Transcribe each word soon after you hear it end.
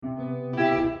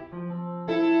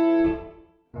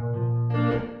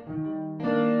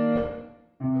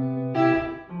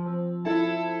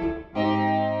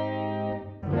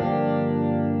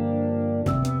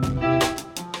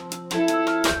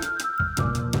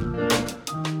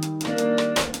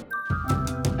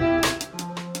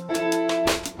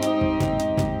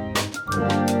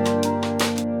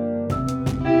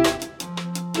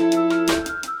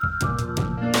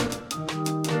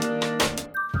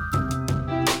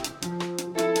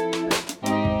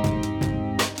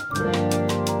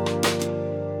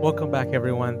Welcome back,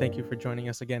 everyone. Thank you for joining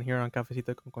us again here on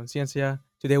Cafecito con Conciencia.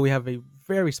 Today, we have a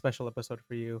very special episode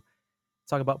for you.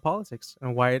 Talk about politics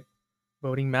and why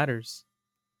voting matters.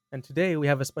 And today, we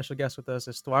have a special guest with us,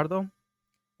 Estuardo.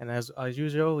 And as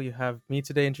usual, you have me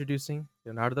today introducing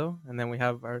Leonardo, and then we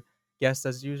have our guests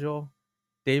as usual,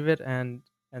 David and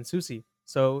Susie.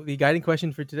 So the guiding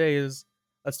question for today is: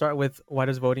 let's start with why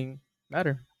does voting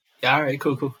matter? Yeah, all right,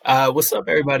 cool. What's up,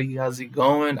 everybody? How's it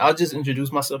going? I'll just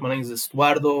introduce myself. My name is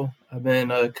Estuardo. I've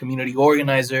been a community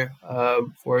organizer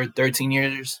for 13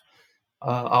 years,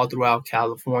 all throughout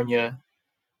California,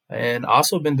 and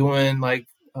also been doing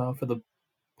for the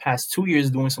past 2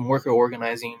 years doing some worker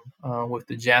organizing with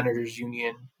the janitors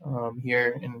union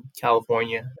here in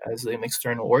California as an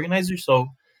external organizer. So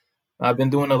I've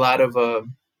been doing a lot of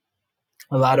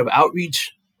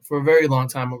outreach for a very long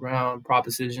time around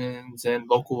propositions and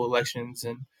local elections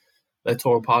and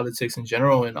electoral politics in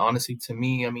general. And honestly, to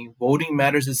me, I mean, voting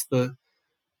matters is the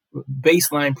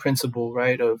baseline principle,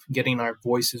 right, of getting our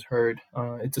voices heard.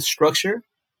 It's a structure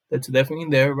that's definitely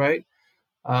there, right?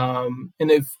 And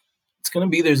if it's gonna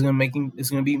be there, it's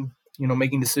gonna be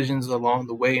making decisions along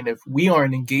the way. And if we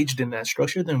aren't engaged in that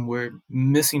structure, then we're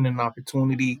missing an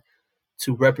opportunity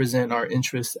to represent our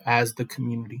interests as the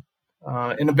community.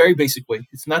 In a very basic way.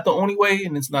 It's not the only way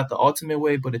and it's not the ultimate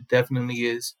way, but it definitely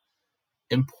is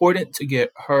important to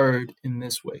get heard in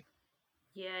this way.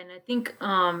 Yeah, and I think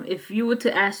if you were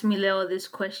to ask me, Leo, this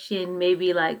question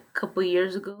maybe like a couple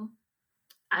years ago,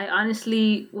 I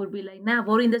honestly would be like, nah,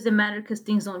 voting doesn't matter because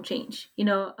things don't change.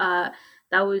 That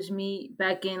was me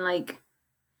back in like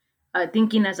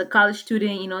thinking as a college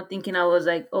student, thinking I was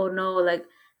like, oh no, like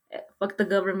fuck the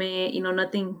government,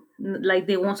 nothing like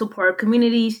they won't support our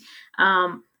communities.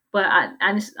 But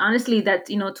honestly, that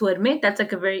to admit that's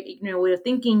like a very ignorant way of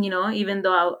thinking. Even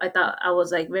though I thought I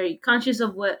was like very conscious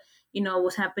of what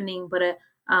was happening, but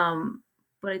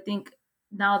I think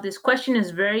now this question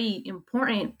is very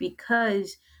important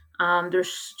because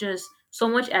there's just so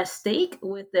much at stake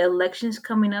with the elections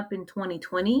coming up in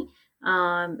 2020.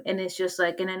 And it's just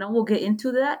like, and I know we'll get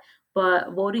into that,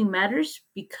 but voting matters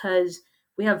because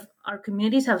we have our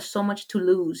communities have so much to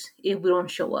lose if we don't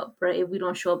show up, right? If we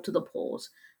don't show up to the polls.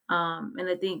 And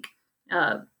I think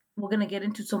uh, we're gonna get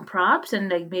into some props and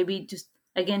like maybe just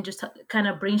again just kind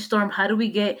of brainstorm how do we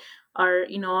get our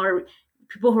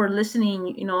people who are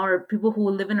listening, our people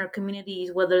who live in our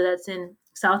communities, whether that's in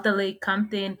South LA,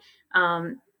 Compton,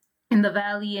 in the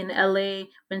Valley, in LA,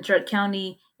 Ventura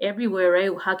County, everywhere,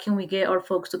 right? How can we get our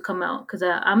folks to come out? Because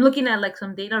I'm looking at like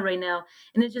some data right now,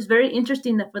 and it's just very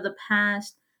interesting that for the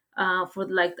past, for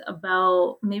like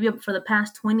about maybe for the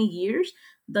past 20 years,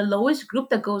 the lowest group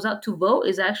that goes out to vote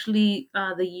is actually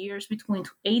the years between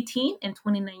 18 and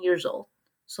 29 years old.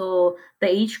 So the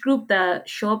age group that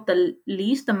show up the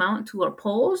least amount to our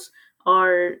polls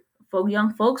are for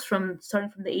young folks from starting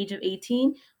from the age of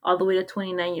 18 all the way to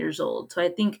 29 years old. So I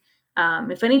think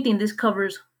if anything, this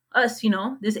covers us,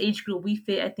 this age group we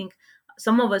fit. I think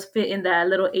some of us fit in that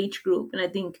little age group. And I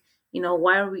think,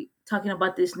 why are we talking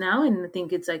about this now? And I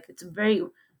think it's like, it's very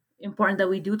important that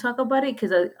we do talk about it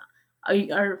because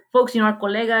our folks, our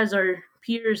colegas, our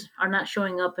peers are not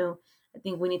showing up. And I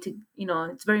think we need to,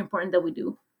 it's very important that we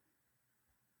do.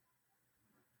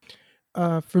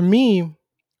 For me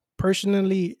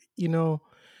personally,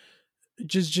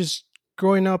 just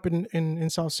growing up in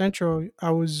South Central,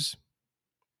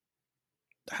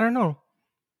 I don't know.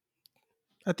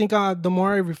 I think the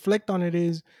more I reflect on it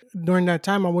is during that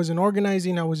time I wasn't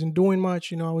organizing, I wasn't doing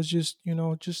much. I was just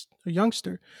a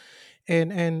youngster,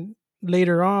 and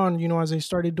later on, as I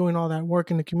started doing all that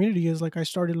work in the community, is like I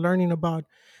started learning about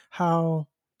how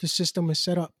the system is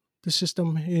set up, the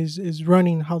system is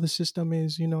running, how the system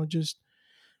is just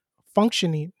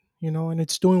functioning, and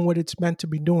it's doing what it's meant to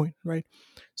be doing, right?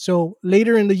 So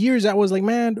later in the years, I was like,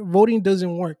 man, voting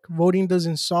doesn't work. Voting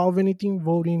doesn't solve anything.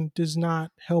 Voting does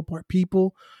not help our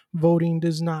people. Voting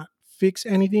does not fix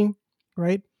anything,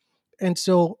 right? And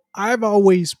so I've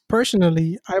always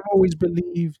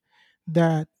believed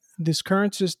that this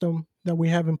current system that we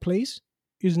have in place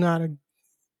is not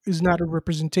a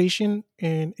representation,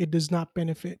 and it does not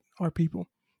benefit our people,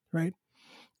 right?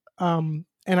 And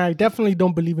I definitely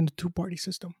don't believe in the two party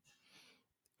system.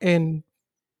 And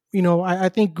I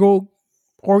think go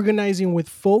organizing with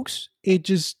folks, it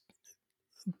just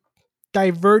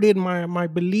diverted my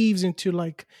beliefs into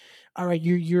like, all right,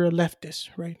 you're a leftist,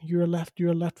 right? You're a left.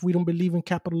 We don't believe in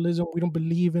capitalism. We don't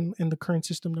believe in the current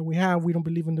system that we have. We don't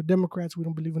believe in the Democrats. We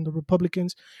don't believe in the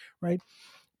Republicans, right?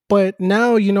 But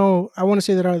now, I want to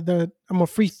say that I'm a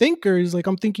free thinker. Is like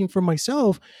I'm thinking for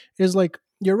myself. Is like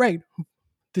you're right.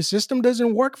 The system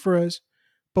doesn't work for us,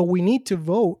 but we need to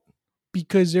vote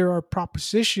because there are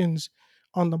propositions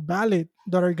on the ballot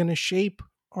that are going to shape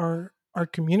our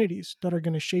communities, that are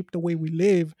going to shape the way we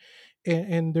live,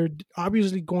 and they're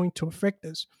obviously going to affect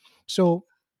us. So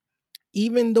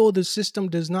even though the system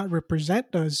does not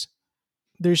represent us,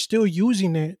 they're still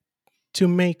using it to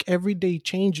make everyday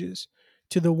changes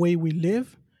to the way we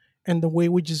live and the way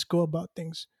we just go about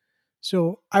things.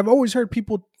 So I've always heard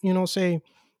people, say,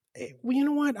 well, you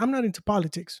know what? I'm not into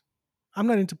politics. I'm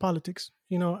not into politics.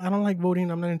 I don't like voting.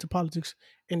 I'm not into politics.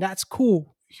 And that's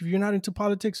cool. If you're not into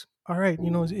politics, all right,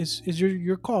 it's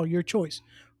your call, your choice.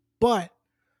 But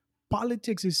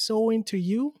politics is so into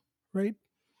you, right?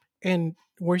 And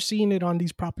we're seeing it on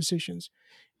these propositions.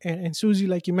 And Susie,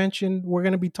 like you mentioned, we're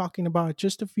going to be talking about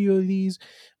just a few of these.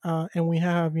 And we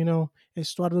have,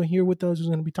 Estuardo here with us who's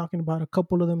going to be talking about a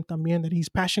couple of them también that he's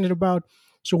passionate about.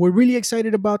 So we're really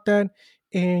excited about that.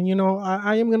 And,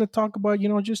 I am going to talk about,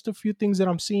 just a few things that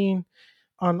I'm seeing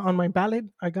on my ballot.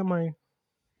 I got my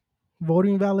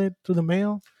voting ballot through the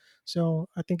mail. So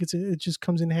I think it just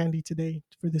comes in handy today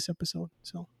for this episode.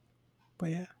 So,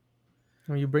 but yeah.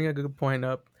 Well, you bring a good point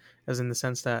up, as in the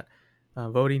sense that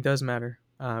voting does matter.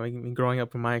 I mean, growing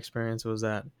up, from my experience, was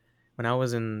that when I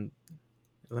was in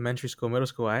elementary school, middle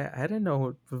school, I didn't know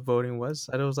what voting was.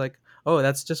 I was like, oh,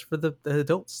 that's just for the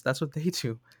adults. That's what they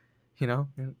do, you know.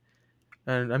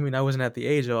 And I mean, I wasn't at the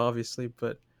age, obviously,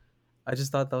 but I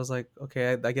just thought that was like,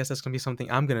 okay, I guess that's gonna be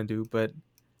something I'm gonna do. But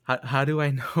how do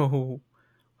I know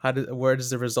where does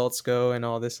the results go and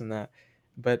all this and that?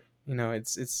 But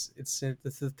it's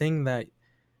the thing that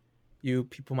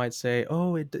people might say,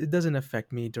 oh, it doesn't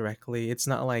affect me directly. It's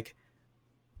not like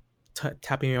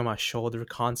tapping me on my shoulder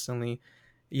constantly.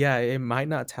 Yeah, it might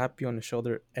not tap you on the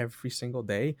shoulder every single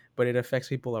day, but it affects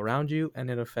people around you,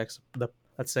 and it affects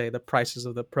let's say the prices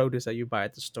of the produce that you buy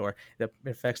at the store. It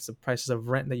affects the prices of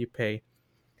rent that you pay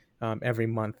every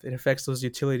month. It affects those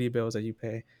utility bills that you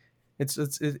pay.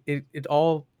 It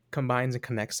all combines and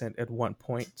connects at one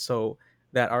point. So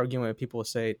that argument, people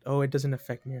say, oh, it doesn't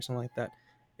affect me or something like that,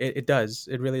 it does.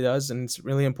 It really does. And it's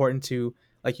really important to,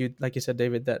 like you said,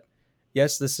 David, that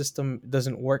yes, the system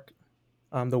doesn't work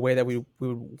the way that we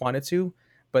would want it to,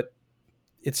 but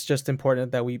it's just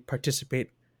important that we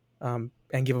participate,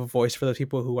 and give a voice for those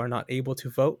people who are not able to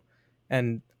vote,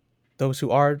 and those who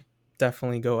are,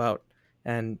 definitely go out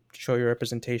and show your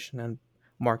representation and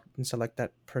mark and select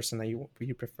that person that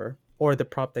you prefer, or the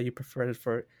prop that you prefer,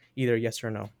 for either yes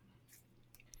or no.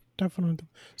 Definitely.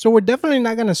 So we're definitely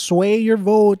not going to sway your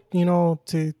vote, to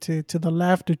the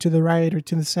left or to the right or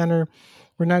to the center.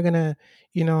 We're not going to,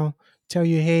 tell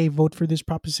you, hey, vote for this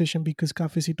proposition because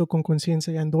Cafecito con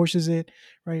Conciencia endorses it,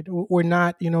 right? We're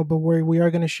not, but we are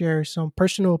going to share some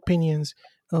personal opinions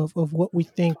of what we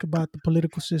think about the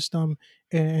political system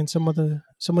and some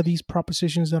of these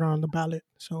propositions that are on the ballot.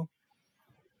 So,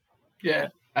 Yeah,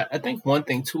 I think one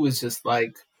thing too is just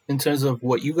like in terms of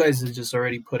what you guys have just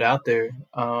already put out there,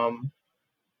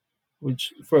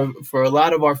 which for a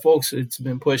lot of our folks, it's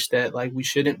been pushed that like we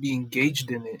shouldn't be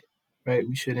engaged in it, right?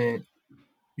 We shouldn't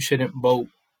vote.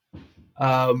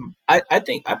 I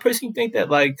personally think that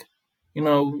like,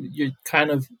 you're kind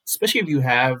of, especially if you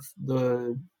have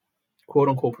the quote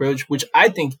unquote privilege, which I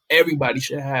think everybody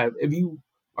should have. If you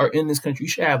are in this country, you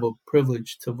should have a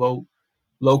privilege to vote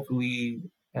locally,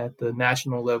 at the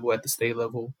national level, at the state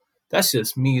level. That's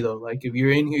just me though. Like if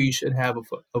you're in here, you should have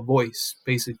a voice,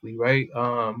 basically, right?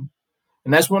 And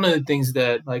that's one of the things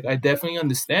that like I definitely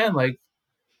understand. Like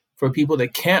for people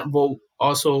that can't vote,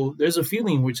 also there's a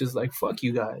feeling which is like fuck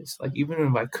you guys. Like even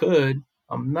if I could,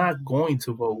 I'm not going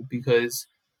to vote because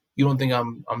you don't think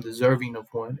I'm deserving of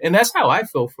one. And that's how I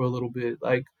felt for a little bit,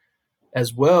 like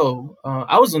as well.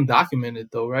 I was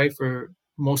undocumented though, right? For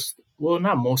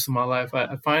not most of my life.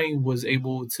 I finally was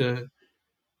able to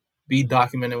be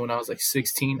documented when I was like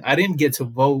 16. I didn't get to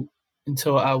vote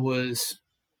until I was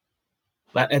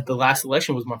at the last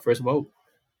election was my first vote.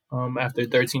 After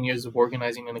 13 years of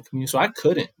organizing in the community, so I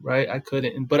couldn't, right? I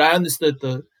couldn't, but I understood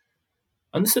the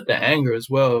anger as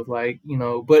well, of like,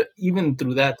 But even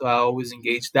through that, though, I always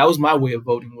engaged. That was my way of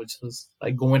voting, which was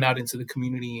like going out into the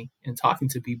community and talking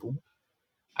to people.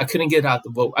 I couldn't get out the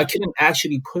vote. I couldn't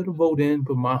actually put a vote in,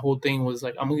 but my whole thing was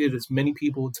like, I'm gonna get as many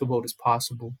people to vote as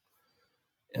possible.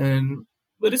 And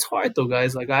but it's hard though,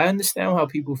 guys. Like I understand how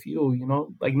people feel.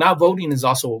 Like not voting is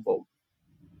also a vote.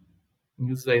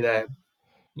 You say that.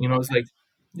 It's like,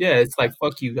 yeah, it's like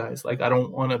fuck you guys. Like I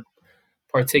don't want to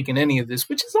partake in any of this,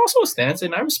 which is also a stance,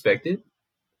 and I respect it,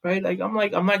 right? Like I'm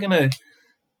not gonna.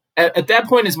 At that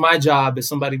point, it's my job as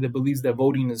somebody that believes that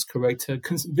voting is correct to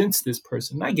convince this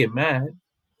person. I get mad,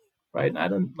 right?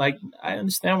 And I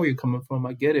understand where you're coming from.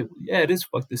 I get it. Yeah, it is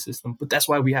fuck the system, but that's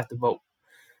why we have to vote,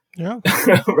 Yeah.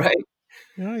 right?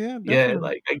 Yeah, Yeah, definitely.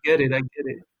 like I get it. I get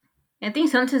it. I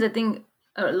think sometimes I think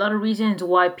a lot of reasons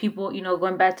why people,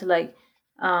 going back to like,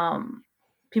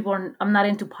 people are, I'm not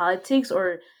into politics,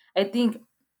 or I think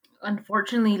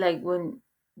unfortunately, like when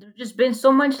there's just been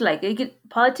so much, like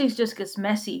politics just gets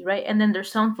messy, right? And then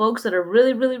there's some folks that are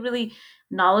really, really, really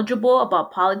knowledgeable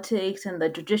about politics and the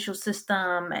judicial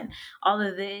system and all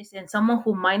of this, and someone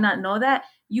who might not know that,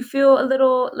 you feel a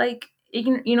little like,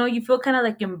 you feel kind of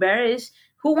like embarrassed.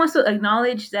 Who wants to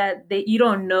acknowledge that you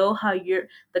don't know how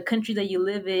the country that you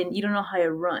live in, you don't know how it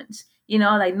runs?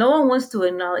 Like no one wants to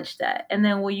acknowledge that. And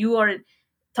then when you are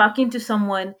talking to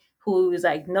someone who is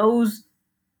like knows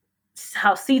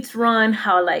how seats run,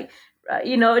 how like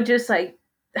just like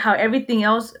how everything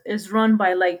else is run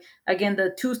by, like, again,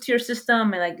 the two-tier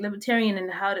system, and like libertarian,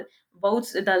 and how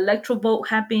the electoral vote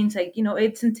happens, like,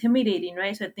 it's intimidating,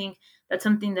 right? So I think that's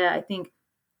something that I think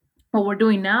what we're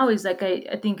doing now is like,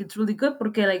 I think it's really good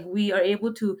because like we are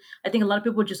able to, I think a lot of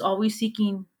people are just always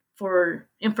seeking for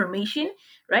information,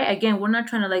 right? Again, we're not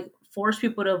trying to like force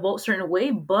people to vote certain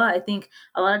way, but I think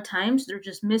a lot of times they're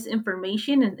just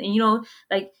misinformation, and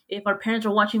like if our parents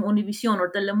are watching Univision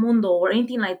or Telemundo or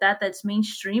anything like that that's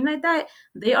mainstream like that,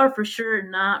 they are for sure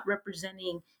not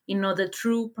representing the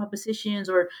true propositions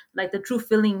or like the true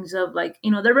feelings of, like,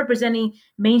 they're representing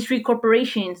Main Street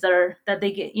corporations that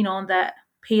they get, that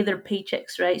pay their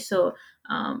paychecks, right? So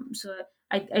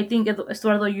I think,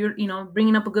 Eduardo, you're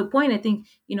bringing up a good point. I think,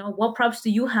 what props do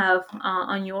you have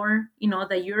on your,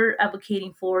 that you're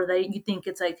advocating for, that you think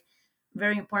it's like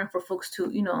very important for folks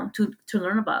to to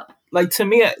learn about? Like to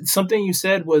me, something you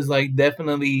said was like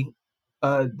definitely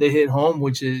they hit home,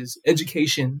 which is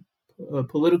education.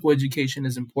 Political education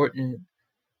is important,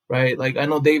 right? Like I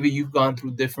know, David, you've gone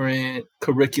through different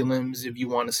curriculums, if you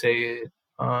want to say it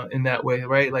in that way,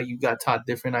 right? Like you got taught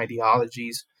different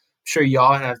ideologies. I'm sure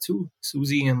y'all have too,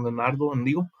 Susie and Leonardo and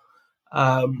Leo.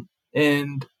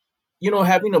 And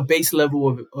having a base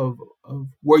level of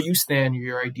where you stand,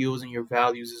 your ideals and your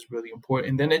values is really important.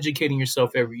 And then educating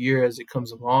yourself every year as it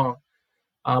comes along.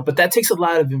 But that takes a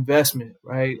lot of investment,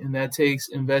 right? And that takes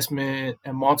investment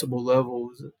at multiple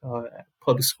levels,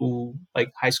 public school,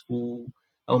 like high school,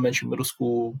 elementary, middle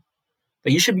school.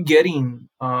 Like you should be getting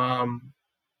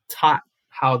taught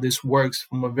how this works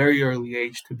from a very early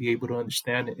age to be able to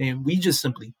understand it. And we just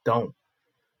simply don't.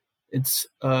 It's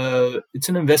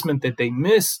an investment that they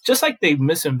miss, just like they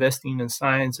miss investing in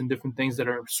science and different things that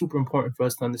are super important for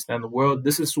us to understand the world.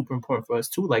 This is super important for us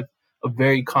too, like a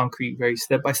very concrete, very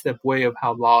step-by-step way of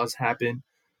how laws happen,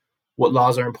 what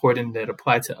laws are important that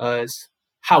apply to us,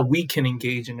 how we can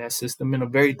engage in that system in a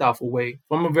very thoughtful way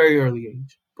from a very early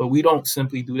age. But we don't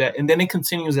simply do that. And then it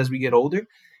continues as we get older,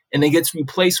 and it gets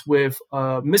replaced with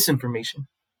misinformation.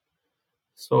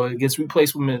 So it gets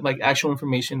replaced with like actual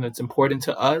information that's important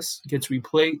to us, gets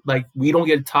replaced. Like we don't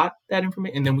get taught that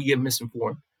information, and then we get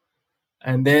misinformed.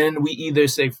 And then we either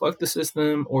say fuck the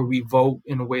system, or we vote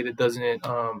in a way that doesn't,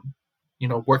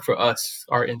 work for us,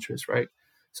 our interests, right?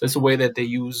 So it's a way that they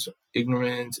use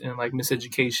ignorance and like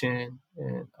miseducation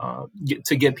and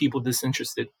to get people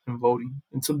disinterested in voting.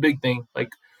 It's a big thing. Like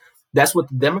that's what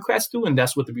the Democrats do, and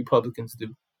that's what the Republicans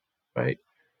do, right?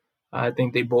 I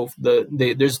think they both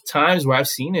there's times where I've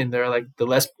seen it, and they're like, the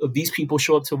less of these people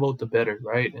show up to vote, the better,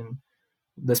 right? And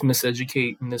let's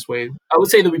miseducate in this way. I would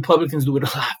say the Republicans do it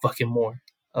a lot fucking more,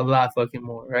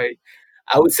 right?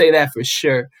 I would say that for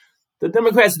sure. The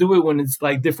Democrats do it when it's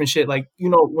like different shit, like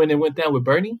when it went down with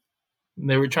Bernie,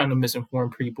 they were trying to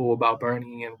misinform people about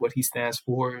Bernie and what he stands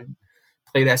for, and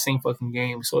play that same fucking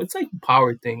game. So it's like a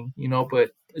power thing,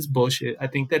 but it's bullshit. I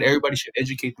think that everybody should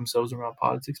educate themselves around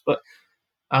politics, but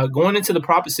going into the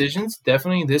propositions,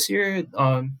 definitely this year,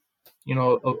 you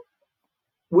know, uh,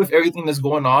 with everything that's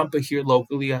going on, but here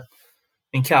locally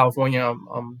in California,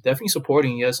 I'm definitely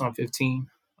supporting Yes on 15,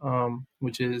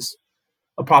 which is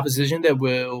a proposition that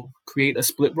will create a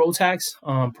split roll tax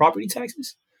on property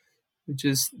taxes, which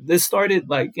is this started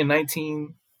like in the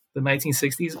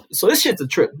 1960s. So this shit's a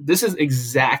trip. This is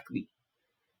exactly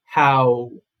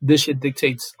how this shit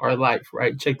dictates our life,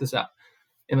 right? Check this out.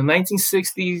 In the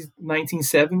 1960s,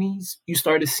 1970s, you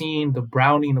started seeing the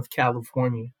browning of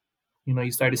California.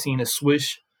 You started seeing a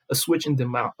switch in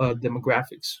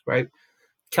demographics, right?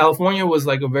 California was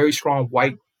like a very strong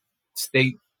white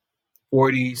state,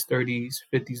 40s, 30s,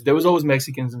 50s. There was always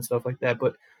Mexicans and stuff like that,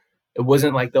 but it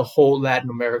wasn't like the whole Latin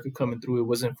America coming through. It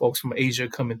wasn't folks from Asia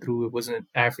coming through. It wasn't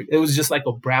Africa. It was just like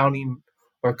a browning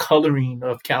or coloring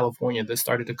of California that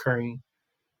started occurring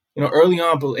Early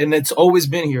on, and it's always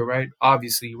been here, right?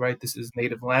 Obviously, right? This is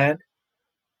native land.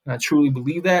 And I truly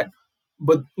believe that.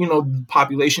 But, the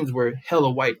populations were hella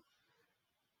white.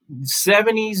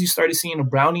 70s, you started seeing a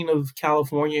browning of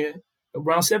California.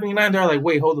 Around 79, they're like,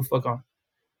 wait, hold the fuck on.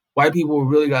 White people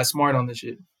really got smart on this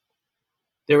shit.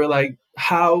 They were like,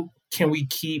 how can we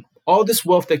keep all this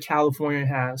wealth that California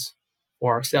has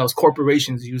for ourselves?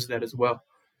 Corporations use that as well.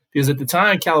 Because at the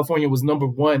time, California was number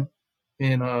one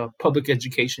in public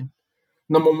education,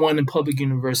 number one in public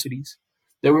universities.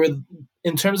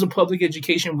 In terms of public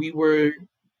education, we were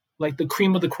like the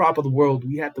cream of the crop of the world.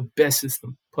 We had the best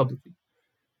system publicly.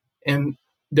 And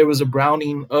there was a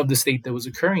browning of the state that was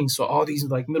occurring. So all these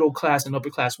like middle class and upper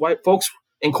class white folks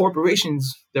and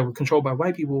corporations that were controlled by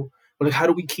white people were like, how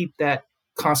do we keep that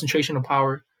concentration of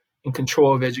power and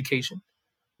control of education?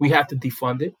 We have to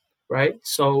defund it, right?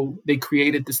 So they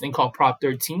created this thing called Prop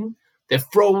 13 that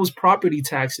froze property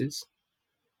taxes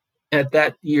at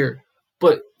that year.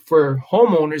 But for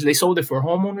homeowners, they sold it for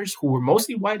homeowners who were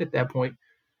mostly white at that point,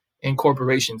 and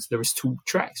corporations. There was two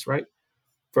tracks, right?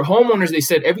 For homeowners, they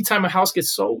said every time a house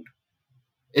gets sold,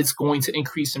 it's going to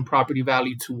increase in property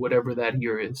value to whatever that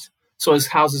year is. So as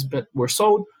houses were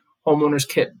sold, homeowners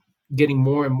kept getting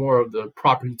more and more of the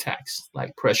property tax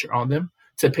like pressure on them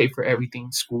to pay for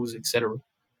everything, schools, etc.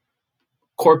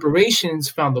 Corporations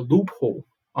found the loophole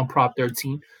on Prop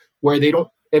 13 where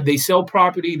if they sell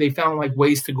property, they found like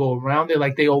ways to go around it,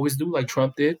 like they always do, like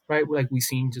Trump did, right? Like we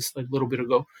seen just like a little bit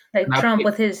ago. Like Trump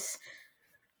with his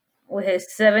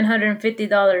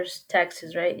 $750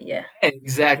 taxes, right? Yeah.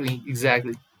 Exactly.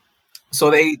 So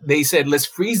they said, let's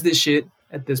freeze this shit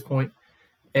at this point.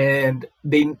 And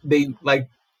they like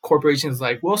corporations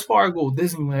like Wells Fargo,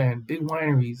 Disneyland, big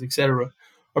wineries, etc.,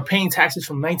 are paying taxes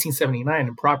from 1979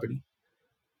 in property.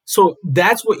 So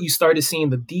that's what you started seeing,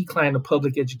 the decline of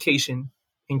public education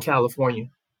in California.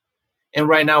 And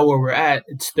right now where we're at,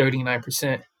 it's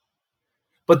 39%.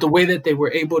 But the way that they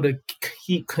were able to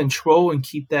keep control and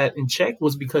keep that in check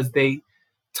was because they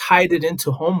tied it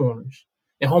into homeowners.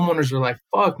 And homeowners are like,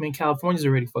 fuck, man, California's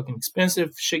already fucking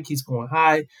expensive. Shit keeps going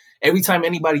high. Every time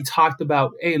anybody talked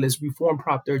about, hey, let's reform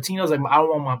Prop 13, I was like, I don't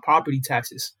want my property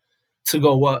taxes to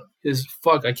go up because,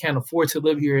 fuck, I can't afford to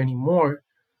live here anymore.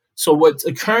 So what's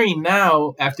occurring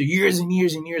now, after years and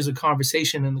years and years of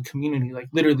conversation in the community, like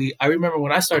literally, I remember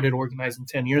when I started organizing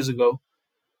 10 years ago,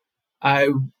 I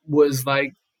was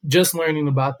like just learning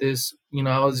about this.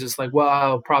 I was just like,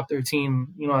 wow, Prop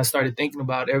 13, I started thinking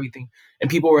about everything. And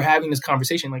people were having this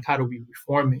conversation, like, how do we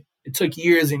reform it? It took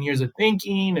years and years of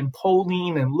thinking and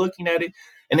polling and looking at it.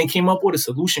 And they came up with a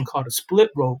solution called a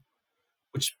split roll,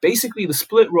 which basically the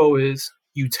split roll is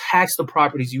you tax the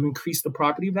properties, you increase the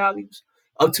property values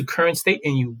up to current state,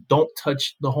 and you don't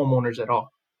touch the homeowners at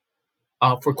all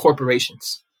for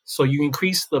corporations. So you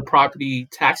increase the property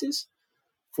taxes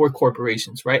for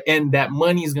corporations, right? And that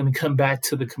money is going to come back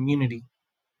to the community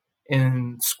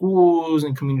and schools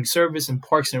and community service and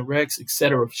parks and recs,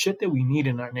 etc. Shit that we need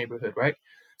in our neighborhood, right?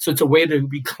 So it's a way to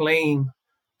reclaim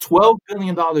 $12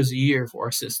 billion a year for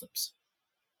our systems,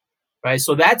 right?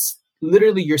 So that's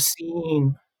literally you're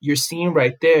seeing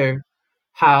right there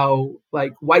how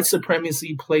like white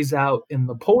supremacy plays out in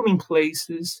the polling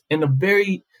places in a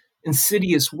very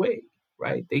insidious way,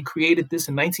 right? They created this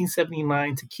in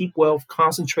 1979 to keep wealth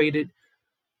concentrated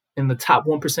in the top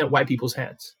 1% white people's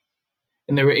hands.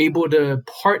 And they were able to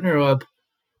partner up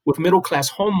with middle class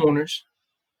homeowners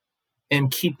and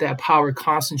keep that power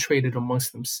concentrated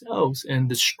amongst themselves and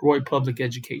destroy public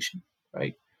education,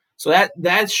 right? So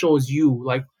that shows you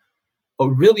like a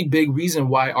really big reason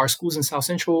why our schools in South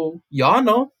Central, y'all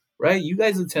know, right? You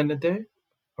guys attended there,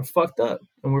 are fucked up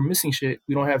and we're missing shit.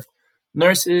 We don't have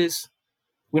nurses.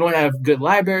 We don't have good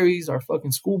libraries. Our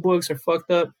fucking school books are fucked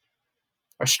up.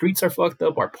 Our streets are fucked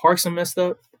up. Our parks are messed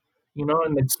up,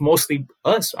 and it's mostly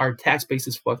us. Our tax base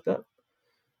is fucked up.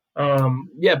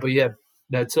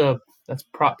 That's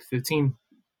Prop 15.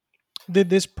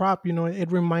 This prop,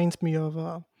 it reminds me of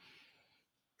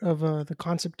the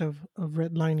concept of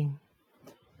redlining,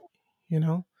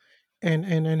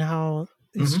 and how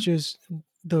it's Mm-hmm. just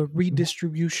the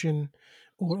redistribution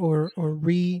or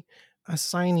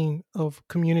reassigning of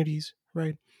communities,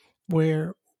 right?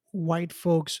 Where white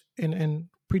folks and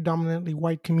predominantly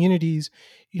white communities,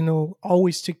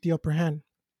 always take the upper hand.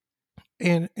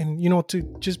 And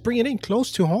to just bring it in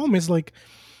close to home is like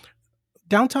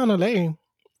downtown LA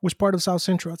was part of South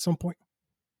Central at some point,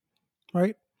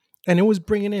 right? And it was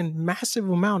bringing in massive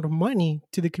amount of money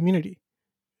to the community.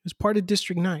 It was part of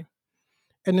District 9.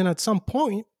 And then at some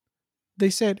point,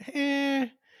 they said,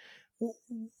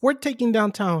 we're taking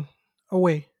downtown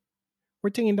away. We're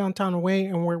taking downtown away,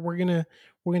 and we're gonna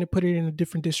we're going to put it in a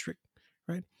different district,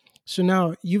 right? So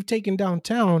now you've taken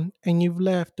downtown and you've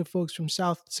left the folks from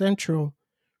South Central,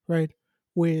 right,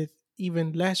 with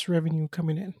even less revenue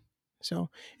coming in. So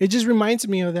it just reminds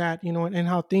me of that, and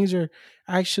how things are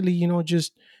actually,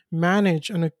 just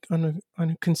managed on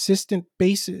a consistent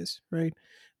basis, right?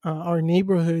 Our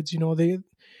neighborhoods, they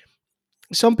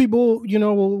some people,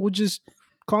 will just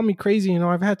call me crazy.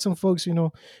 I've had some folks,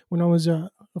 when I was a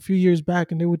few years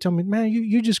back, and they would tell me, "Man,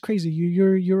 you're just crazy.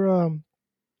 You're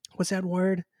what's that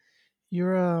word?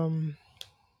 You're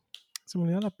se me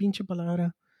olvidó la pinche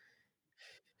palabra."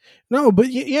 No, but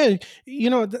yeah,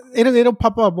 it'll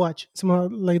pop up. Watch,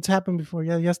 like it's happened before.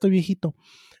 Yeah, ya estoy viejito.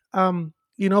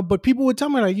 But people would tell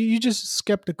me like, you're just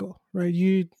skeptical,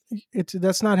 right?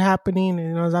 That's not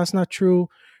happening, that's not true,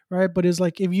 right? But it's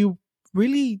like, if you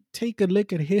really take a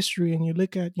look at history and you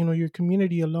look at, your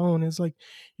community alone, it's like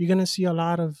you're gonna see a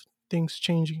lot of things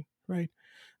changing, right?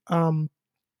 Um,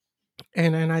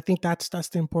 and I think that's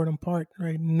the important part,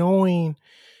 right? Knowing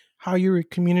how your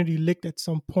community looked at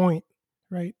some point,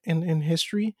 right, in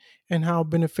history, and how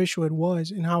beneficial it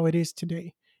was and how it is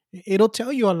today. It'll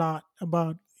tell you a lot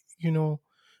about, you know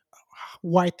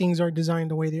why things are designed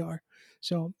the way they are.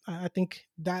 So I think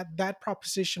that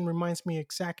proposition reminds me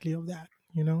exactly of that,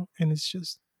 and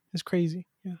it's crazy.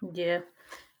 Yeah. Yeah.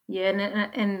 Yeah,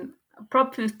 and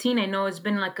Prop 15, I know it's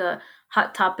been like a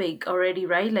hot topic already,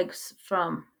 right? Like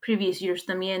from previous years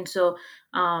también. So,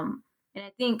 and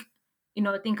I think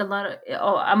a lot of,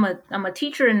 oh, I'm a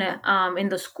teacher in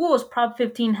the schools. Prop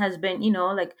 15 has been,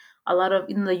 like a lot of,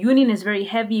 the union is very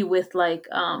heavy with like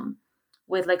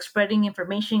spreading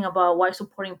information about why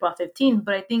supporting Prop 15.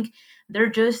 But I think they're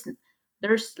just,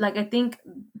 there's like, I think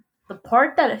the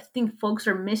part that I think folks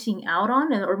are missing out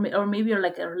on, or maybe are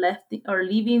left or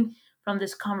leaving from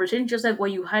this conversation, just like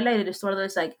what you highlighted, is sort of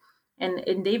this like,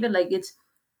 and David, like it's,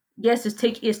 yes,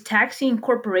 it's taxing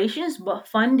corporations, but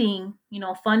funding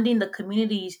the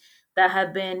communities that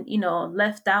have been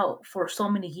left out for so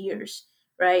many years,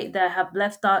 right? That have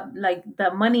left out, like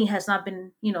the money has not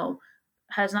been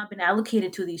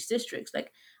allocated to these districts.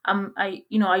 Like I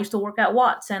used to work at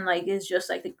Watts, and like it's just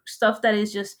like the stuff that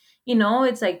is just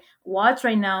it's like Watts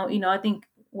right now. I think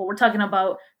what we're talking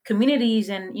about communities,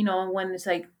 and when it's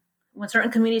like when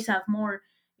certain communities have more,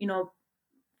 you know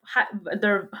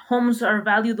their homes are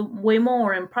valued way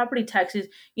more, and property taxes,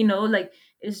 like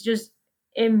it's just,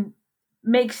 it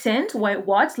makes sense why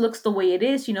Watts looks the way it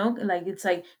is. Like it's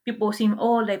like people seem,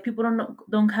 oh, like people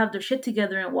don't have their shit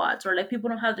together in Watts, or like people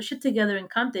don't have their shit together in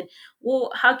Compton.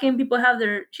 Well, how can people have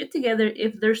their shit together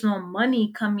if there's no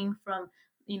money coming from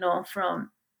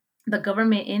the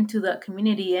government into the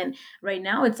community? And right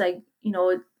now it's like,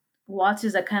 Watts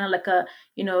is a kind of like a,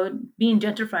 being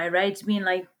gentrified, right? It's being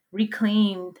like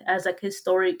reclaimed as like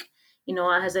historic,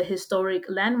 as a historic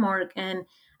landmark. And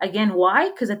again, why?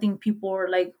 Because I think people are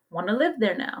like want to live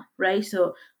there now, right?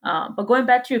 So but going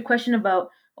back to your question about,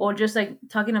 or just like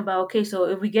talking about, okay, so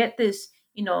if we get this,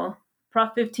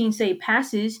 Prop 15 say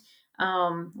passes,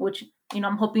 which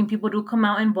I'm hoping people do come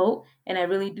out and vote, and I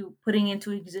really do putting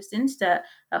into existence that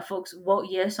folks vote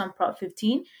yes on Prop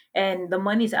 15, and the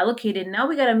money is allocated. Now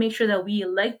we got to make sure that we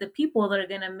elect the people that are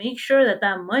going to make sure that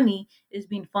that money is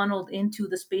being funneled into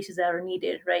the spaces that are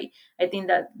needed, right? I think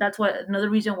that's what another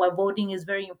reason why voting is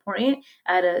very important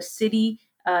at a city,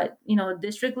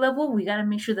 district level. We got to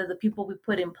make sure that the people we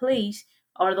put in place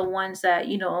are the ones that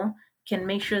can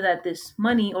make sure that this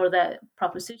money, or that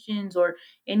propositions, or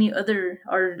any other,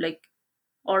 are like,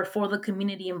 or for the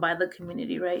community and by the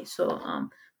community, right? So,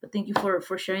 but thank you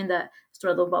for sharing that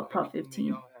story about Prop Everything that 15.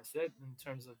 y'all have said in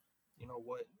terms of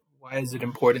what, why is it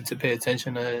important to pay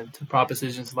attention to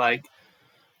propositions like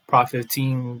Prop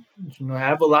 15,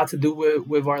 have a lot to do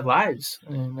with our lives.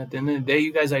 And at the end of the day,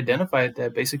 you guys identified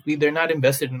that basically they're not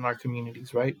invested in our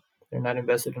communities, right? They're not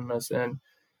invested in us. And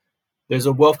there's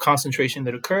a wealth concentration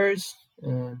that occurs.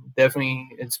 And definitely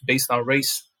it's based on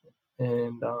race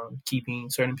and keeping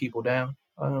certain people down,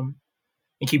 and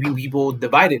keeping people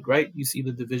divided, right? You see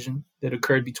the division that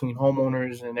occurred between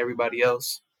homeowners and everybody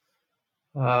else.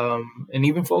 And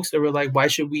even folks that were like, why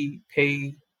should we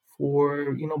pay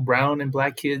for brown and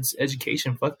black kids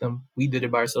education? Fuck them, we did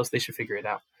it by ourselves, they should figure it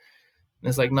out. And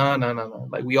it's like, no,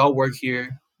 like we all work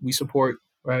here, we support,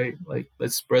 right? Like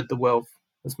let's spread the wealth,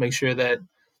 let's make sure that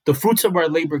the fruits of our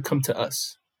labor come to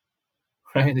us,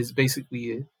 right? It's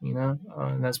basically it,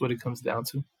 and that's what it comes down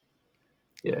to.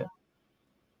 Yeah.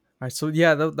 All right, so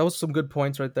yeah, that was some good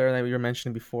points right there that you were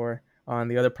mentioning before on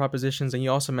the other propositions, and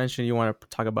you also mentioned you want to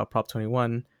talk about Prop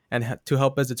 21, and to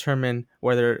help us determine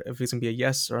whether if it's gonna be a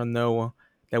yes or a no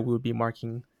that we would be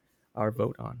marking our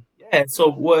vote on. Yeah, Yeah, so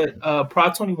what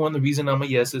Prop 21, the reason I'm a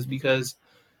yes is because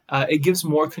it gives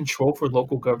more control for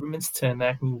local governments to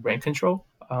enact new rent control.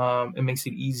 It makes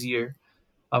it easier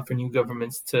for new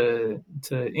governments to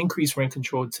increase rent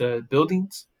control to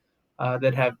buildings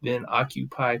that have been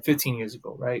occupied 15 years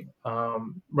ago, right?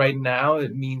 Right now,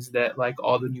 it means that like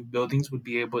all the new buildings would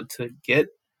be able to get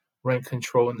rent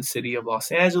control in the city of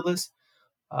Los Angeles,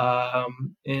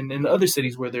 and in other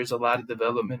cities where there's a lot of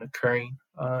development occurring,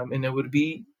 and it would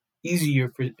be easier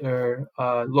for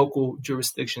local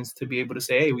jurisdictions to be able to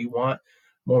say, "Hey, we want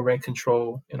more rent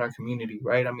control in our community,"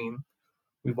 right? I mean,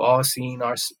 we've all seen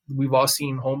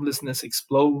homelessness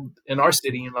explode in our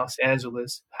city in Los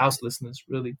Angeles, houselessness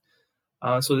really.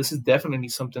 So this is definitely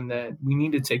something that we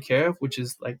need to take care of, which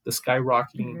is like the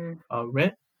skyrocketing Hmm.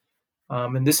 rent.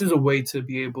 And this is a way to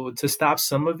be able to stop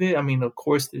some of it. I mean, of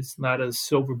course, it's not a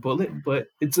silver bullet, but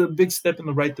it's a big step in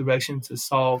the right direction to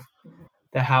solve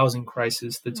the housing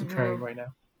crisis that's occurring Hmm. right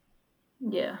now.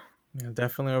 Yeah. Yeah,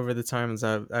 definitely over the times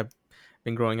I've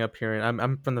been growing up here, and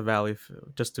I'm from the valley.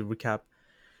 Just to recap,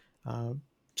 uh,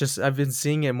 just I've been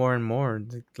seeing it more and more,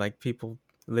 like people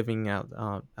living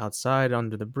outside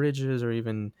under the bridges, or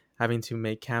even having to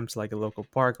make camps like a local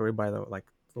park or by the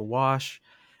wash.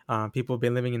 People have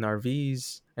been living in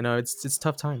RVs. I know it's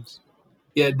tough times.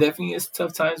 Yeah, it definitely is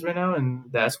tough times right now,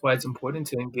 and that's why it's important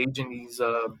to engage in these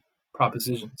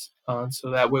propositions, so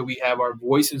that way we have our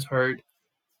voices heard,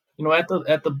 at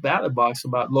the ballot box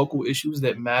about local issues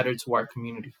that matter to our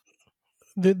community.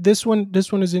 This one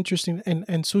is interesting,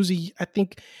 and Susie, I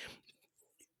think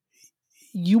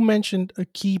you mentioned a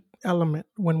key element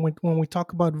when we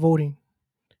talk about voting,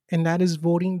 and that is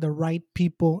voting the right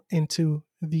people into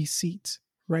these seats,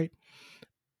 right?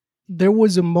 There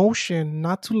was a motion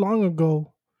not too long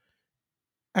ago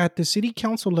at the city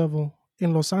council level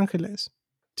in Los Angeles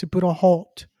to put a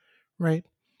halt, right,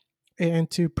 and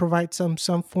to provide some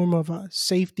form of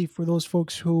safety for those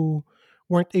folks who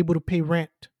weren't able to pay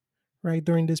rent, right,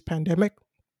 during this pandemic.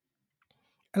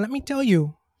 And let me tell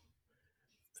you,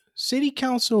 city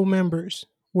council members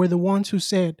were the ones who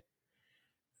said,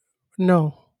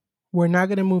 "No, we're not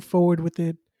going to move forward with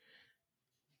it.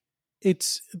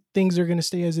 It's things are going to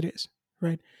stay as it is,"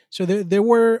 right? So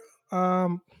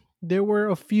um, there were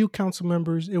a few council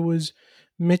members. It was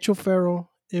Mitchell Farrell.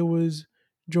 It was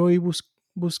Joey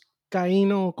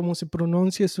Buscaino, como se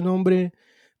pronuncia su nombre.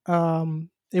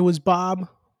 It was Bob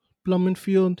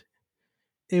Blumenfield.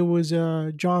 It was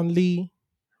John Lee,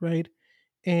 right,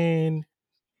 and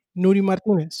Nuri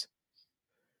Martinez,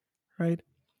 right.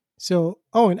 So,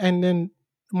 and then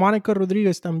Monica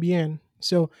Rodriguez también.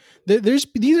 So there's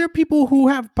these are people who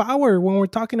have power when we're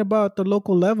talking about the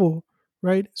local level,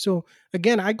 right? So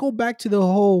again, I go back to the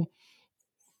whole.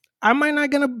 I might not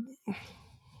gonna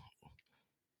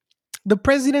the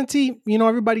presidency.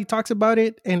 Everybody talks about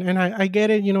it, and I get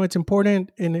it. It's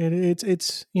important, and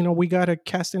it's we gotta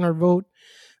cast in our vote.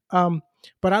 Um,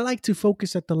 but I like to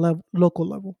focus at the local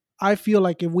level. I feel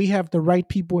like if we have the right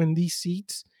people in these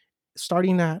seats,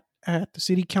 starting at the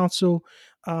city council,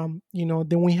 then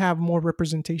we have more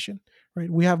representation, right?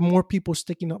 We have more people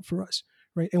sticking up for us,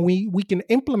 right? And we can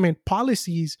implement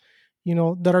policies,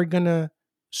 that are gonna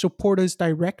support us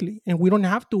directly, and we don't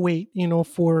have to wait,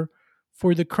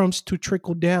 for the crumbs to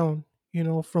trickle down,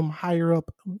 from higher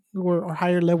up or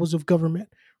higher levels of government,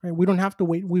 right? We don't have to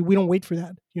wait. We don't wait for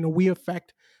that. We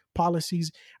affect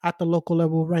policies at the local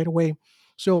level right away.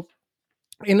 So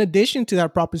in addition to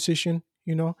that proposition,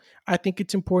 I think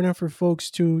it's important for folks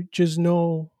to just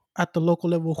know at the local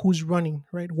level who's running,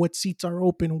 right? What seats are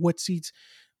open, what seats,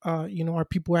 are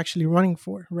people actually running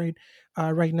for, right?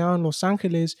 Right now in Los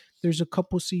Angeles, there's a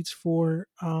couple seats for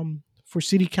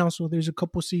city council. There's a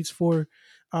couple seats for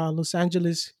Los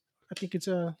Angeles. I think it's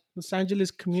a Los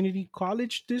Angeles Community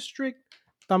College District,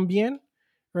 también,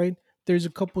 right? There's a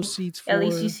couple seats for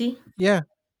LACC. yeah,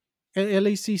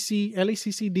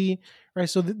 LACCD, right?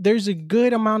 So there's a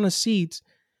good amount of seats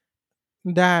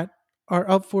that are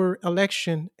up for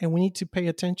election, and we need to pay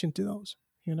attention to those.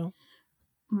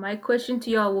 My question to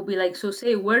y'all will be like, so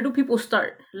say, where do people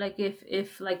start? Like, if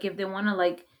they want to,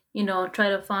 like, try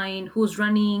to find who's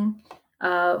running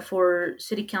for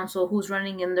city council, who's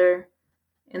running in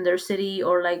their city,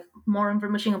 or like more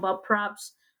information about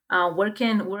props.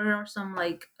 Where are some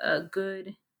like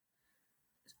good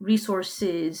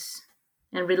resources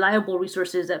and reliable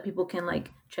resources that people can like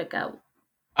check out?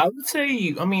 I would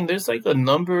say, I mean, there's like a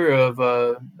number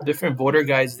of different voter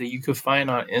guides that you could find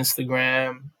on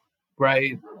Instagram,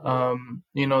 right?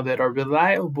 That are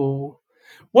reliable.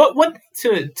 What one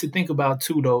thing to think about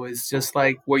too, though, is just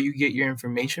like where you get your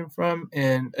information from,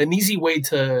 and an easy way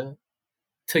to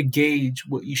gauge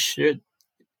what you should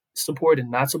support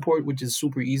and not support, which is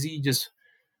super easy. Just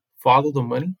follow the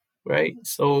money, right?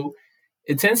 So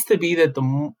it tends to be that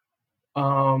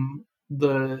um,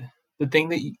 the the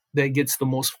thing that gets the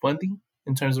most funding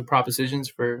in terms of propositions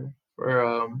for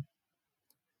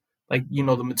like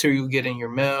the material you get in your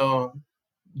mail,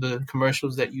 the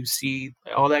commercials that you see,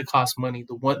 all that costs money.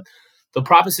 The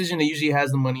proposition that usually has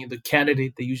the money, the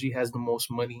candidate that usually has the most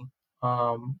money,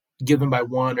 given by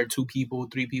one or two people,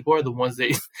 three people, are the ones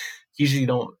that usually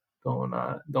don't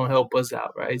help us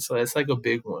out, right? So that's like a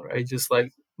big one, right? Just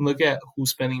like look at who's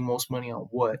spending most money on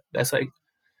what. That's like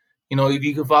if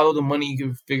you can follow the money, you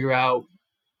can figure out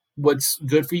what's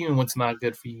good for you and what's not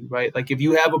good for you, right? Like if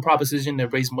you have a proposition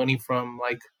that raise money from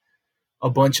like a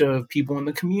bunch of people in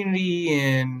the community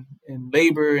and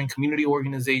labor and community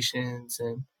organizations,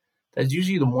 and that's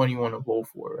usually the one you want to vote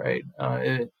for, right?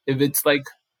 If it's like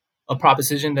a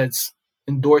proposition that's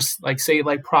endorsed, like say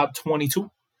like Prop 22,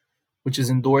 which is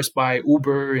endorsed by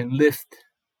Uber and Lyft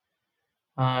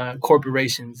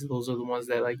corporations, those are the ones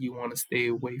that like you want to stay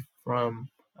away from.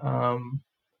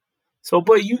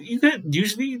 But you could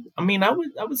usually, I mean, I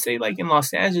would say like in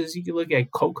Los Angeles, you could look at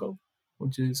COCO,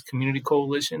 which is Community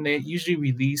Coalition. They usually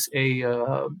release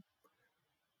a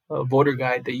voter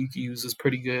guide that you can use is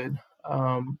pretty good.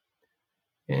 I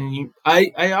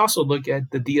also look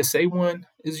at the DSA one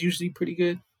is usually pretty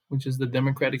good, which is the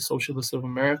Democratic Socialists of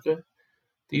America.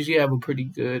 They usually have a pretty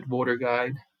good voter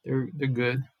guide. They're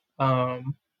good.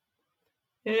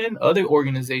 And other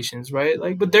organizations, right?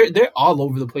 Like, but they're all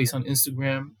over the place on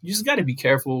Instagram. You just got to be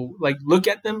careful. Like, look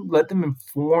at them, let them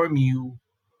inform you,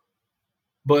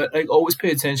 but like always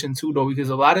pay attention too, though, because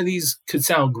a lot of these could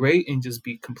sound great and just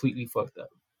be completely fucked up.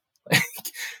 Like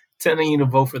telling you to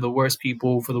vote for the worst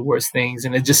people for the worst things,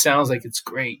 and it just sounds like it's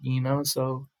great.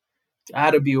 So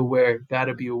gotta be aware.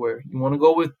 Gotta be aware. You want to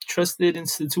go with trusted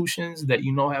institutions that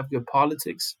have good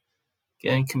politics.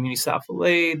 Again, Community South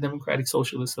LA, Democratic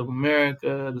Socialists of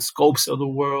America, the Scopes of the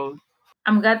world.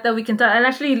 I'm glad that we can talk. And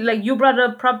actually, like you brought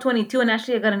up Prop 22, and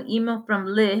actually, I got an email from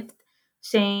Lyft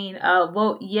saying,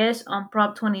 "Vote yes on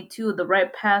Prop 22, the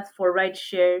right path for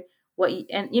rideshare."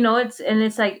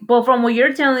 It's like, but from what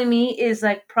you're telling me is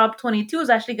like Prop 22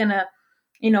 is actually gonna,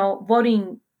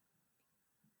 voting.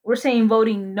 We're saying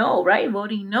voting no, right?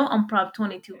 Voting no on Prop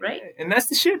 22, right? And that's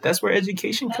the shit. That's where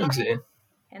education comes in.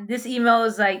 And this email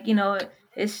is like,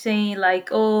 is saying like,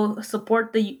 oh,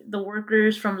 support the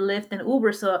workers from Lyft and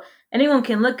Uber. So anyone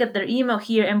can look at their email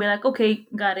here and be like, okay,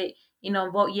 got it.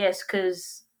 Vote yes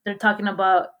because they're talking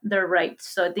about their rights.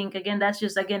 So I think again, that's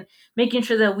just again making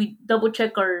sure that we double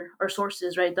check our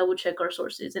sources, right? Double check our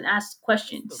sources and ask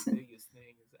questions. The biggest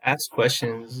thing is ask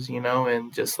questions,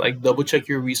 and just like double check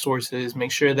your resources.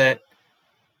 Make sure that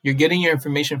you're getting your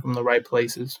information from the right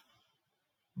places.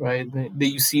 Right, that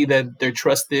you see that they're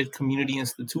trusted community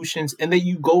institutions, and that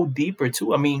you go deeper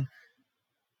too. I mean,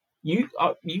 you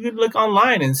could look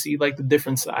online and see like the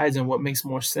different sides and what makes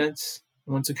more sense,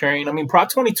 what's occurring. I mean, Prop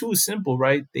 22 is simple,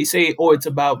 right? They say, oh, it's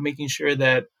about making sure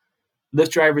that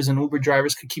Lyft drivers and Uber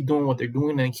drivers could keep doing what they're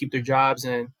doing and keep their jobs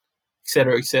and et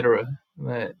cetera, et cetera.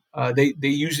 They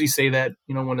usually say that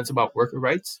when it's about worker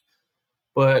rights,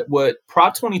 but what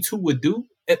Prop 22 would do.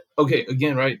 Okay,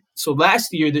 again, right? So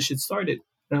last year this shit started.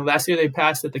 Last year they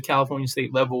passed at the California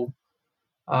state level,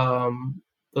 the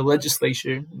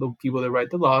legislature, the people that write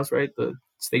the laws, right? The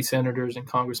state senators and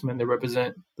congressmen that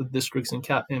represent the districts in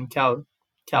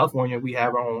California. We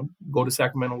have our own. Go to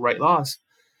Sacramento, write laws.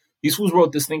 These fools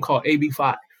wrote this thing called AB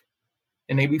 5.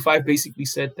 And AB 5 basically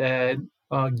said that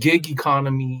gig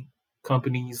economy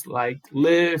companies like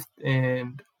Lyft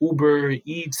and Uber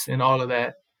Eats and all of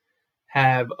that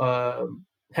have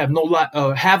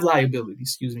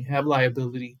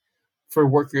liability for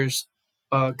workers,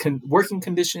 working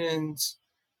conditions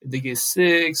if they get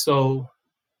sick. So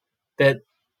that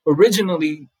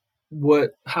originally,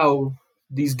 how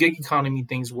these gig economy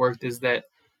things worked is that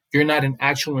you're not an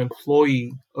actual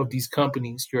employee of these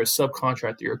companies. You're a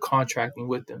subcontractor. You're contracting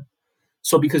with them.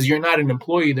 So because you're not an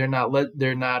employee, they're not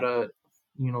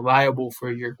liable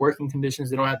for your working conditions.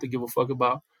 They don't have to give a fuck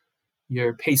about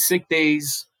your paid sick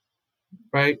days,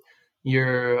 right?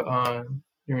 Your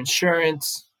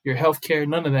insurance, your healthcare,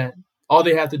 none of that. All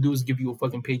they have to do is give you a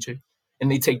fucking paycheck,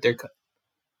 and they take their cut.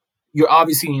 You're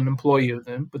obviously an employee of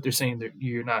them, but they're saying that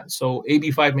you're not. So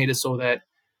AB 5 made it so that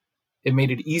it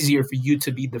made it easier for you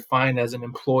to be defined as an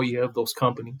employee of those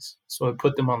companies. So it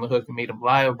put them on the hook and made them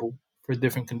liable for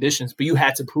different conditions. But you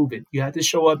had to prove it. You had to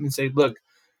show up and say, look,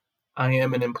 I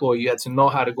am an employee. You had to know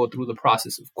how to go through the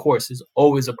process. Of course, it's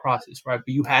always a process, right?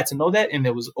 But you had to know that, and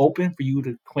it was open for you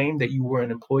to claim that you were an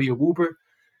employee of Uber,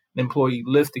 an employee of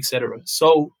Lyft, etc.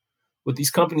 So What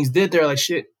these companies did, they're like,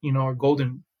 shit, our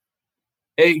golden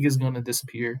egg is going to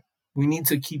disappear. We need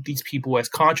to keep these people as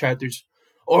contractors,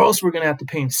 or else we're going to have to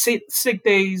pay them sick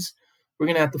days. We're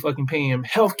going to have to fucking pay them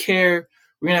health care.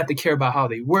 We're going to have to care about how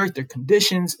they work, their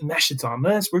conditions, and that shit's on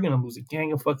us. We're going to lose a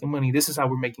gang of fucking money. This is how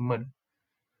we're making money.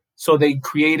 So they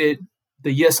created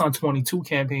the Yes on 22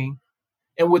 campaign.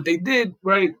 And what they did,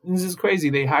 right, this is crazy.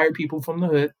 They hired people from the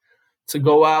hood to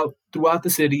go out throughout the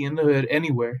city, in the hood,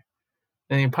 anywhere.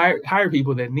 And they hire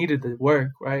people that needed the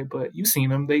work, right? But you seen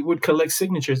them. They would collect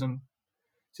signatures and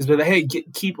just be like, hey,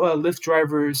 keep Lyft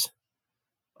drivers,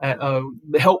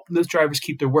 help Lyft drivers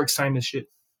keep their work signed and shit.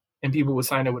 And people would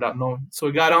sign it without knowing. So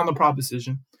it got on the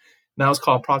proposition. Now it's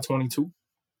called Prop 22.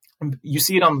 You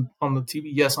see it on the TV.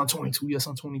 Yes on 22. Yes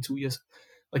on 22. Yes,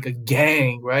 like a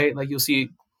gang, right? Like you'll see it.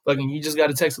 Fucking, you just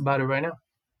got a text about it right now.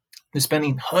 They're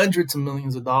spending hundreds of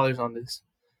millions of dollars on this.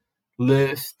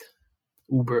 Lyft,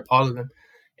 Uber, all of them.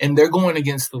 And they're going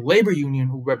against the labor union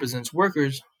who represents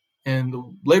workers. And the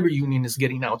labor union is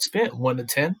getting outspent 1 to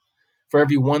 10. For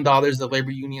every $1 the labor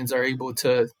unions are able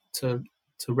to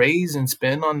raise and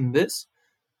spend on this,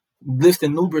 Lyft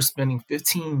and Uber spending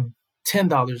 15,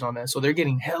 $10 on that. So they're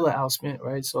getting hella outspent,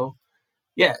 right? So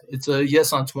yeah, it's a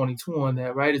yes on 22 on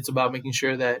that, right? It's about making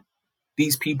sure that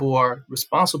these people are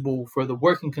responsible for the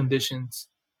working conditions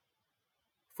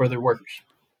for their workers.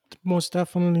 Most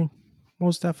definitely,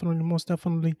 most definitely, most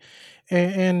definitely.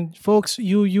 And folks,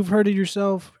 you've heard it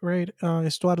yourself, right?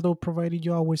 Estuardo provided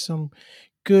you all with some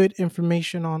good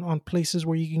information on places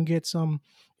where you can get some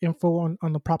info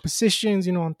on the propositions,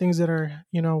 on things that are,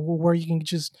 where you can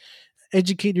just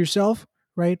educate yourself,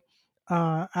 right?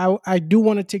 I do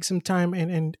want to take some time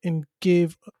and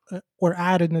give or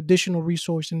add an additional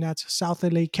resource, and that's South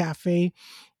LA Cafe.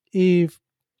 If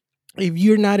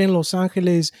you're not in Los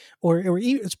Angeles,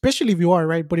 especially if you are,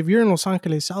 right? But if you're in Los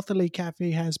Angeles, South LA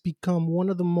Cafe has become one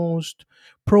of the most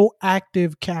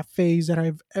proactive cafes that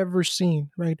I've ever seen,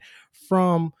 right?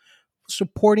 From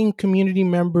supporting community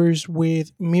members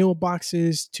with meal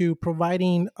boxes to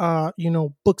providing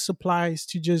book supplies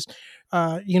to just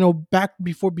back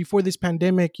before this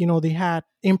pandemic, they had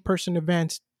in-person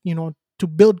events, to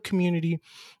build community,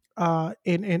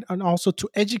 and also to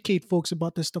educate folks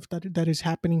about the stuff that is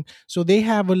happening. So they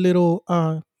have a little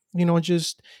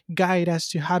just guide as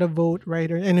to how to vote, right,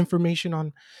 and information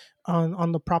on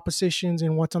the propositions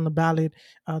and what's on the ballot.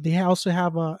 They also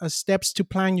have a steps to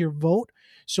plan your vote.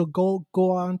 So go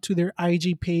on to their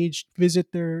IG page,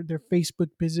 visit their Facebook,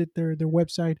 visit their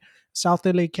website, South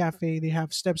LA Cafe. They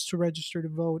have steps to register to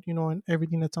vote, and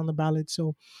everything that's on the ballot.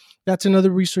 So that's another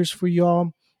resource for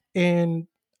y'all. And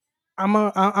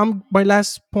I'm my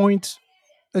last point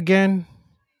again.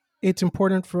 It's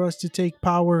important for us to take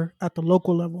power at the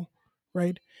local level,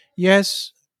 right?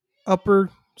 Yes, upper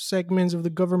segments of the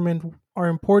government are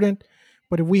important,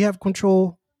 but if we have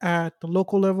control at the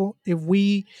local level, if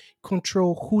we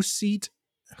control who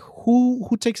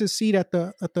takes a seat at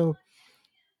the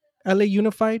LA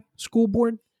Unified School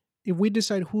Board, if we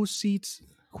decide who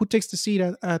takes the seat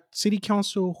at City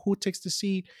Council, who takes the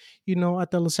seat,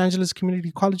 at the Los Angeles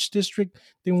Community College District,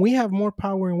 then we have more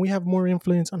power and we have more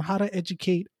influence on how to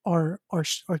educate our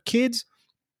kids,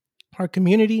 our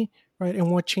community, right, and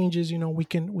what changes we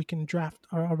can draft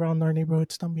around our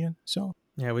neighborhoods también. So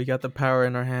Yeah, we got the power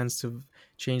in our hands to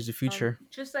change the future.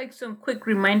 Just like some quick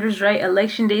reminders, right?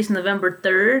 Election day is November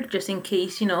 3rd, just in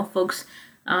case, folks,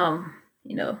 um,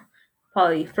 you know,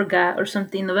 probably forgot or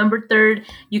something. November 3rd,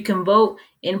 you can vote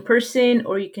in person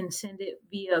or you can send it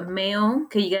via mail.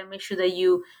 Okay, you gotta make sure that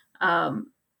you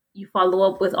follow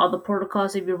up with all the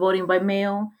protocols if you're voting by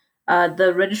mail.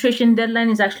 The registration deadline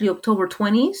is actually October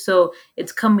 20th, so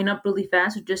it's coming up really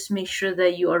fast. So just make sure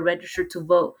that you are registered to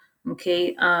vote.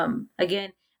 Okay.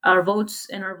 Again, our votes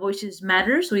and our voices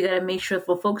matter. So we got to make sure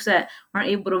for folks that aren't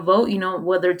able to vote,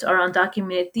 whether it's our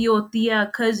undocumented tío,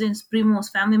 tía, cousins,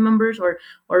 primos, family members, or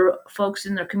folks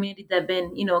in their community that have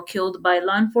been, killed by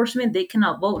law enforcement, they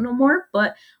cannot vote no more,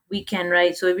 but we can,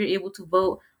 right? So if you're able to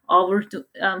vote, all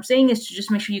saying is to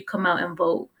just make sure you come out and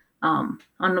vote on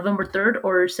November 3rd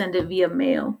or send it via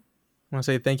mail. I want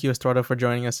to say thank you, Estrada, for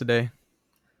joining us today,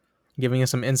 giving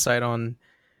us some insight on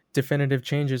definitive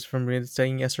changes from really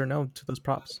saying yes or no to those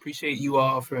props. Appreciate you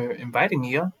all for inviting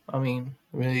me. Yeah, I mean,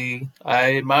 really,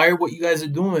 I admire what you guys are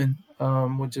doing,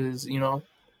 which is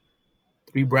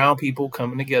three brown people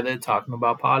coming together talking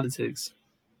about politics,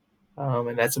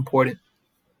 and that's important.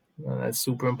 That's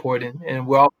super important, and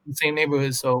we're all in the same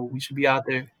neighborhood, so we should be out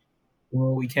there doing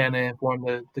what we can to inform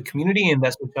the community, and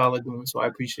that's what y'all are doing. So I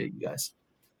appreciate you guys.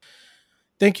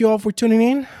 thank you all for tuning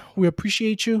in. We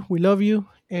appreciate you. We love you,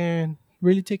 and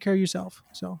really take care of yourself.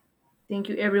 So Thank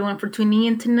you, everyone, for tuning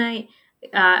in tonight.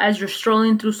 As you're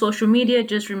strolling through social media,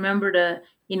 just remember to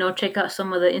check out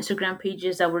some of the Instagram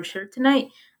pages that were shared tonight,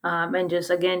 and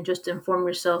just inform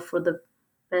yourself for the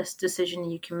best decision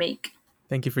you can make.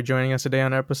 Thank you for joining us today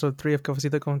on episode 3 of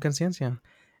Cafecito con Conciencia.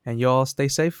 And you all stay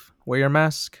safe, wear your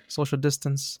mask, social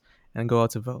distance, and go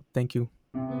out to vote. Thank you.